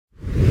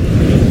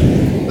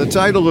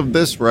title of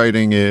this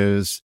writing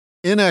is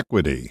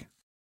Inequity.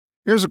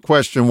 Here's a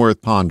question worth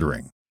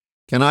pondering.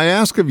 Can I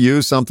ask of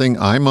you something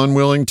I'm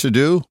unwilling to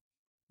do?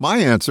 My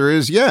answer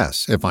is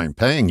yes, if I'm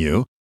paying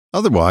you.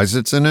 Otherwise,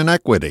 it's an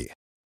inequity.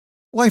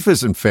 Life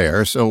isn't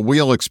fair, so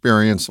we'll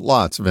experience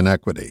lots of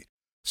inequity.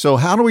 So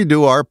how do we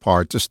do our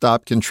part to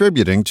stop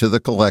contributing to the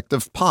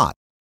collective pot?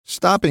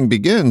 Stopping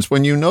begins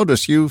when you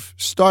notice you've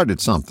started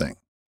something.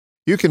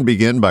 You can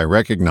begin by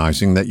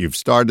recognizing that you've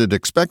started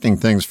expecting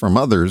things from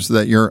others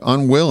that you're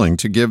unwilling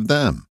to give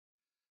them.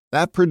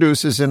 That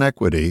produces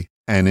inequity,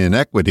 and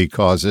inequity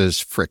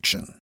causes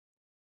friction.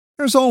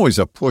 There's always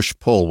a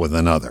push-pull with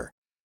another.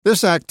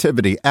 This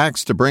activity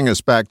acts to bring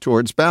us back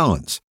towards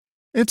balance.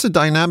 It's a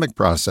dynamic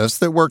process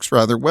that works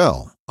rather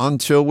well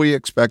until we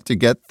expect to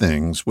get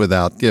things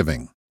without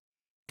giving.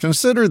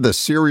 Consider the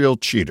serial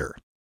cheater.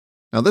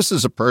 Now, this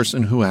is a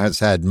person who has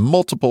had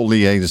multiple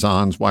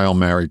liaisons while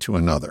married to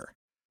another.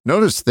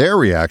 Notice their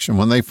reaction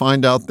when they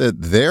find out that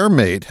their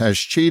mate has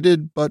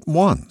cheated but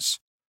once.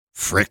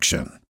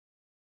 Friction.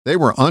 They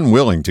were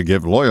unwilling to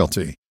give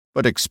loyalty,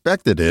 but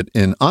expected it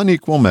in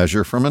unequal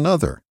measure from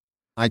another.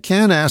 I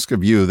can't ask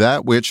of you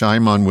that which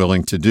I'm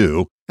unwilling to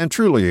do and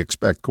truly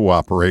expect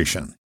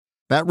cooperation.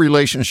 That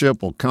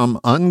relationship will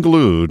come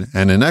unglued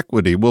and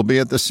inequity will be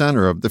at the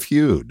center of the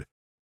feud.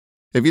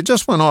 If you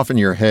just went off in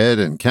your head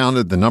and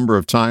counted the number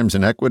of times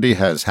inequity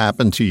has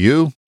happened to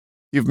you,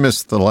 you've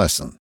missed the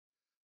lesson.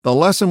 The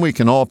lesson we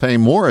can all pay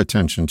more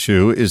attention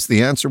to is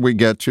the answer we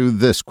get to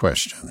this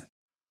question.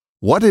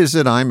 What is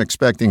it I'm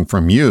expecting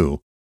from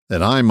you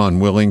that I'm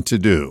unwilling to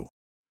do?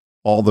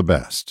 All the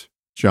best,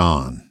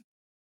 John.